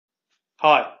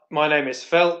Hi, my name is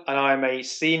Phil and I am a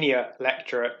senior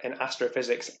lecturer in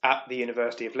astrophysics at the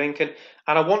University of Lincoln,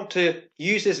 and I want to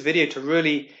use this video to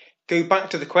really go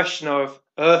back to the question of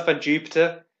Earth and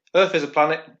Jupiter. Earth is a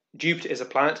planet, Jupiter is a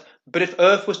planet, but if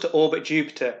Earth was to orbit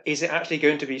Jupiter, is it actually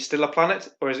going to be still a planet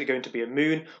or is it going to be a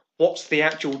moon? What's the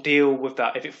actual deal with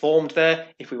that? If it formed there,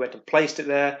 if we went and placed it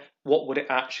there, what would it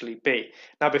actually be?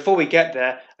 Now, before we get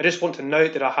there, I just want to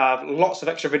note that I have lots of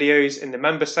extra videos in the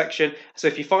members section. So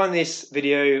if you find this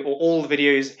video or all the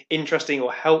videos interesting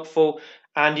or helpful,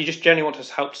 and you just generally want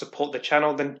to help support the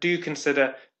channel, then do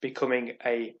consider becoming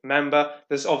a member.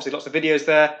 There's obviously lots of videos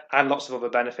there and lots of other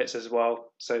benefits as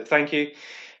well. So thank you.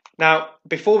 Now,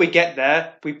 before we get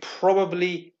there, we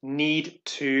probably need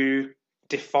to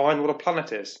define what a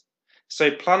planet is. So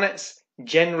planets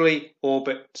generally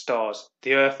orbit stars.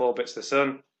 The Earth orbits the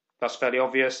Sun. That's fairly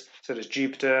obvious. So does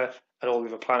Jupiter and all the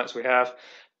other planets we have.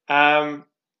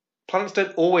 Planets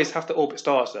don't always have to orbit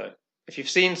stars, though. If you've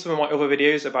seen some of my other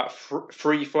videos about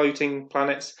free-floating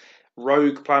planets,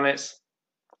 rogue planets,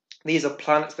 these are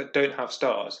planets that don't have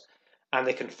stars. And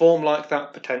they can form like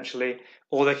that, potentially,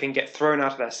 or they can get thrown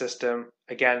out of their system,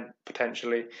 again,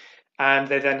 potentially, and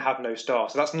they then have no star.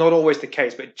 So that's not always the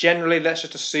case, but generally, let's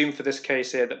just assume for this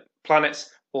case here that planets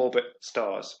orbit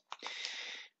stars.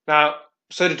 Now,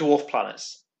 so do dwarf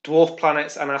planets. Dwarf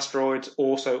planets and asteroids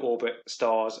also orbit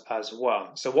stars as well.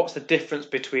 So what's the difference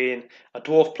between a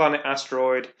dwarf planet,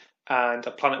 asteroid, and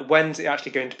a planet? When's it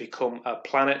actually going to become a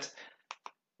planet?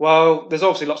 Well, there's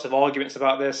obviously lots of arguments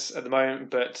about this at the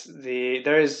moment, but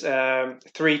there is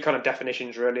three kind of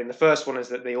definitions really. And the first one is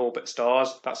that they orbit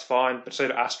stars. That's fine, but so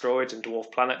do asteroids and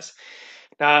dwarf planets.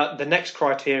 Now, the next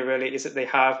criteria really is that they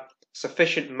have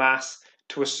sufficient mass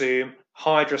to assume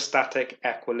hydrostatic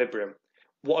equilibrium.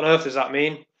 What on earth does that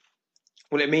mean?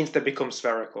 Well, it means they become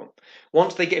spherical.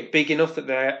 Once they get big enough that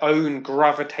their own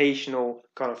gravitational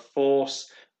kind of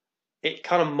force, it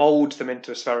kind of molds them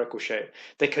into a spherical shape.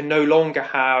 They can no longer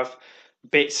have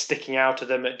bits sticking out of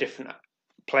them at different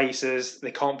places.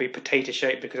 They can't be potato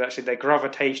shaped because actually their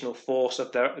gravitational force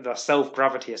of their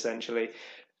self-gravity essentially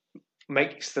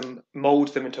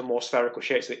molds them into a more spherical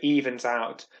shape, so it evens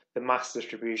out the mass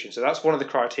distribution. So that's one of the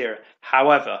criteria.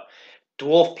 However,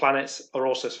 dwarf planets are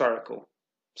also spherical,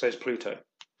 so is Pluto.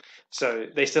 So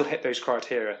they still hit those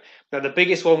criteria. Now, the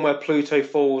biggest one where Pluto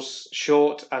falls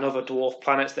short and other dwarf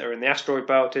planets that are in the asteroid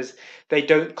belt is they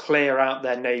don't clear out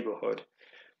their neighborhood.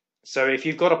 So if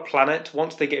you've got a planet,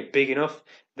 once they get big enough,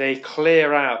 they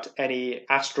clear out any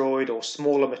asteroid or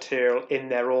smaller material in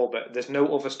their orbit. There's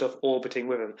no other stuff orbiting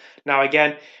with them. Now,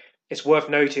 again, it's worth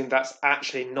noting that's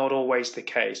actually not always the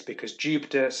case because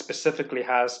Jupiter specifically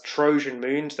has Trojan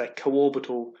moons, they're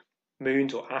co-orbital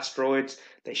moons or asteroids.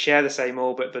 They share the same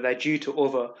orbit, but they're due to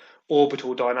other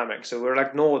orbital dynamics. So we'll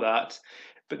ignore that,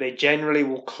 but they generally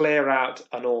will clear out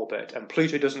an orbit. And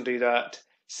Pluto doesn't do that.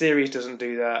 Ceres doesn't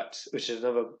do that, which is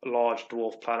another large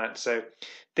dwarf planet. So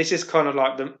this is kind of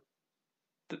like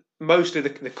mostly the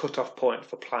cutoff point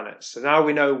for planets. So now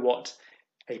we know what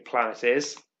a planet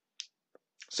is.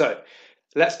 So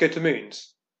let's go to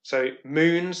moons. So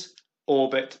moons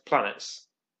orbit planets.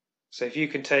 So if you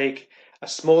can take a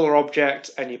smaller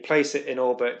object and you place it in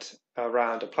orbit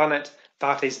around a planet,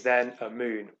 that is then a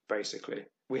moon, basically.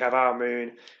 We have our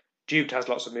moon, Jupiter has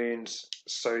lots of moons,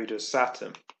 so does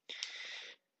Saturn.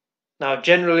 Now,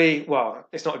 generally, well,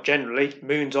 it's not generally,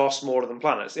 moons are smaller than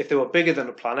planets. If they were bigger than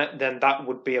a planet, then that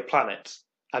would be a planet.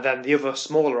 And then the other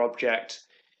smaller object,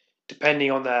 depending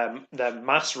on their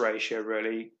mass ratio,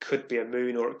 really, could be a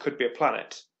moon or it could be a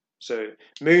planet. So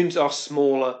moons are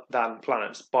smaller than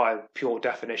planets by pure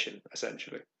definition,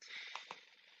 essentially.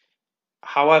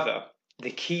 However,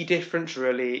 the key difference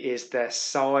really is their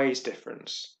size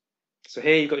difference. So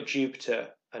here you've got Jupiter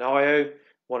and Io,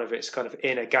 one of its kind of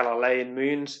inner Galilean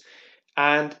moons,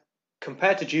 and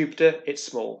compared to Jupiter, it's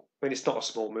small. I mean, it's not a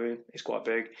small moon, it's quite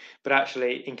big, but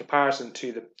actually in comparison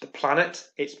to the planet,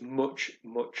 it's much,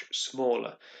 much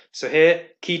smaller. So here,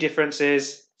 key difference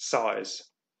is size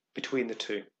between the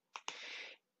two.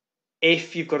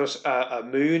 If you've got a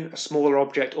moon, a smaller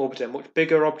object orbiting a much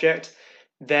bigger object,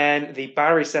 then the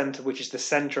barycenter, which is the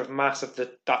center of mass of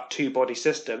that two-body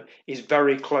system, is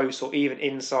very close or even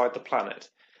inside the planet.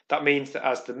 That means that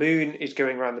as the moon is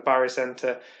going around the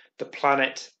barycenter, the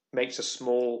planet makes a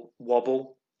small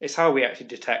wobble. It's how we actually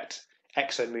detect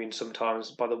exomoons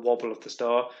sometimes, by the wobble of the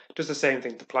star. It does the same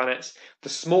thing to planets. The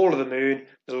smaller the moon,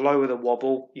 the lower the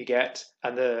wobble you get,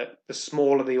 and the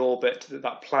smaller the orbit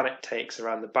that planet takes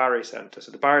around the barycenter.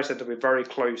 So the barycenter will be very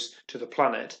close to the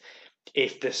planet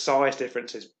if the size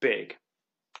difference is big.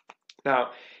 Now,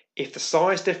 if the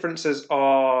size differences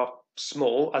are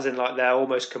small, as in like they're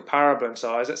almost comparable in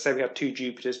size, let's say we have 2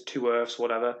 Jupiters, 2 Earths,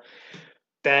 whatever,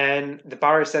 then the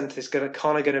barycenter is going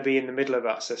to be in the middle of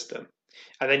that system.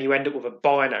 And then you end up with a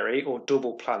binary or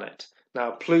double planet.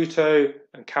 Now, Pluto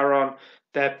and Charon,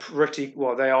 they're pretty,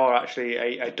 well, they are actually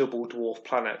a double dwarf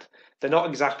planet. They're not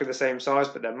exactly the same size,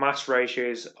 but their mass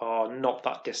ratios are not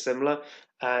that dissimilar,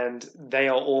 and they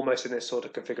are almost in this sort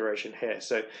of configuration here.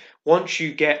 So once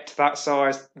you get to that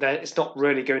size, then it's not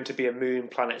really going to be a moon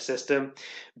planet system.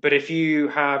 But if you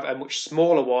have a much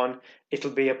smaller one,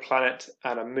 it'll be a planet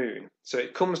and a moon. So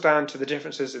it comes down to the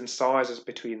differences in sizes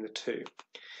between the two.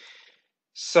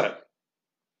 So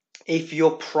if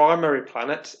your primary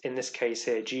planet, in this case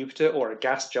here Jupiter, or a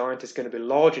gas giant, is going to be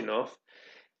large enough,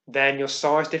 then your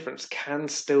size difference can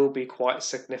still be quite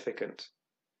significant.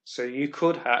 So you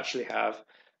could actually have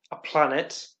a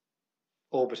planet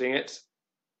orbiting it,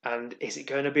 and is it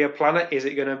going to be a planet? Is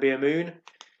it going to be a moon?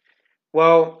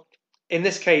 Well, in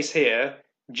this case here,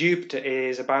 Jupiter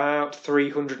is about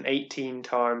 318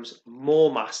 times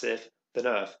more massive than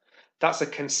Earth. That's a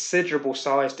considerable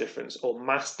size difference or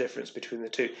mass difference between the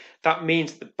two. That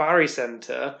means the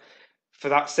barycenter for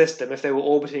that system, if they were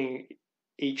orbiting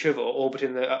each other,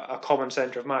 orbiting a common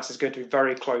center of mass, is going to be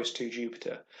very close to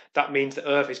Jupiter. That means that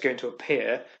Earth is going to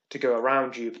appear to go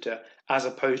around Jupiter, as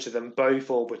opposed to them both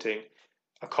orbiting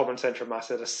a common center of mass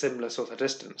at a similar sort of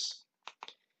distance.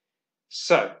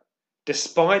 So,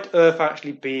 despite Earth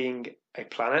actually being a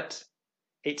planet,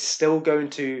 it's still going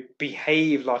to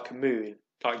behave like a moon,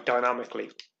 like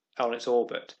dynamically on its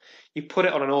orbit. You put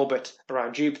it on an orbit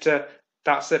around Jupiter,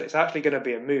 that's it, it's actually going to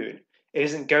be a moon. It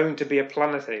isn't going to be a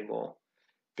planet anymore,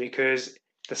 because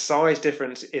the size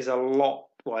difference is a lot,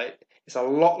 well, it's a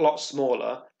lot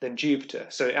smaller than Jupiter.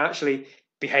 So it actually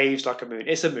behaves like a moon.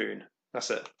 It's a moon,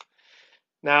 that's it.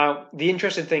 Now, the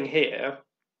interesting thing here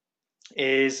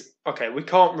is, okay, we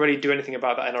can't really do anything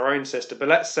about that in our own system, but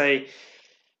let's say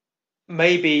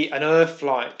maybe an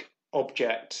Earth-like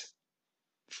object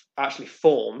actually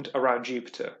formed around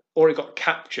Jupiter, or it got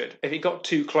captured. If it got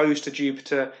too close to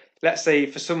Jupiter, let's say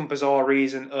for some bizarre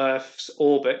reason Earth's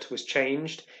orbit was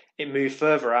changed, it moved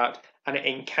further out, and it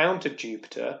encountered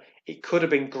Jupiter, it could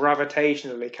have been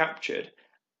gravitationally captured.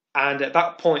 And at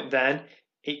that point then,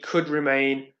 it could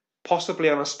remain possibly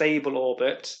on a stable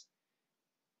orbit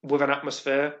with an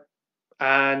atmosphere,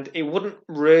 and it wouldn't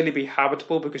really be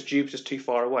habitable because Jupiter's too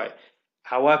far away.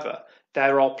 However,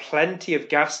 there are plenty of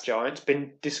gas giants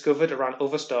been discovered around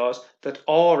other stars that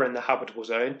are in the habitable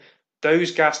zone.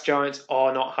 Those gas giants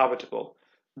are not habitable,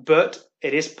 but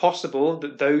it is possible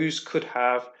that those could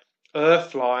have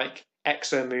Earth-like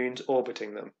exomoons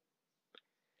orbiting them.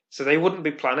 So they wouldn't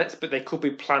be planets, but they could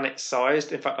be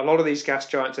planet-sized. In fact, a lot of these gas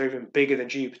giants are even bigger than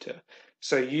Jupiter.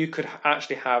 So you could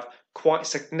actually have quite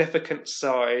significant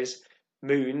size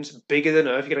moons, bigger than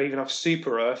Earth. You could even have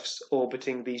super Earths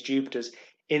orbiting these Jupiters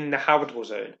in the habitable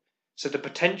zone. So the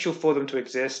potential for them to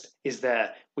exist is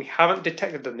there. We haven't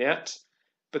detected them yet,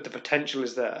 but the potential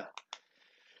is there.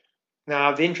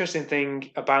 Now, the interesting thing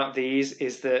about these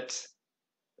is that,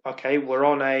 okay, we're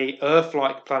on a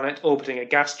Earth-like planet orbiting a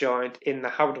gas giant in the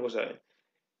habitable zone.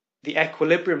 The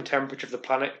equilibrium temperature of the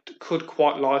planet could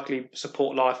quite likely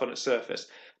support life on its surface,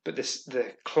 but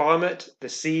the climate, the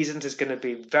seasons is going to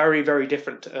be very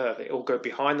different to Earth. It will go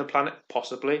behind the planet,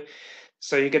 possibly.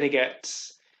 So you're going to get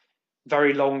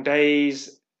very long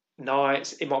days,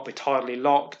 nights, it might be tidally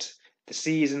locked. The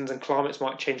seasons and climates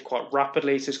might change quite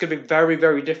rapidly. So it's going to be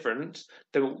very different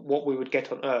than what we would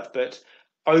get on Earth. But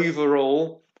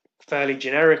overall, fairly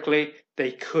generically,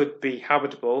 they could be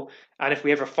habitable. And if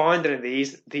we ever find any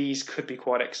of these could be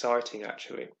quite exciting,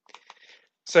 actually.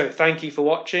 So thank you for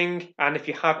watching. And if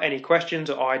you have any questions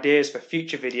or ideas for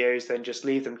future videos, then just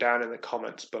leave them down in the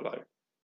comments below.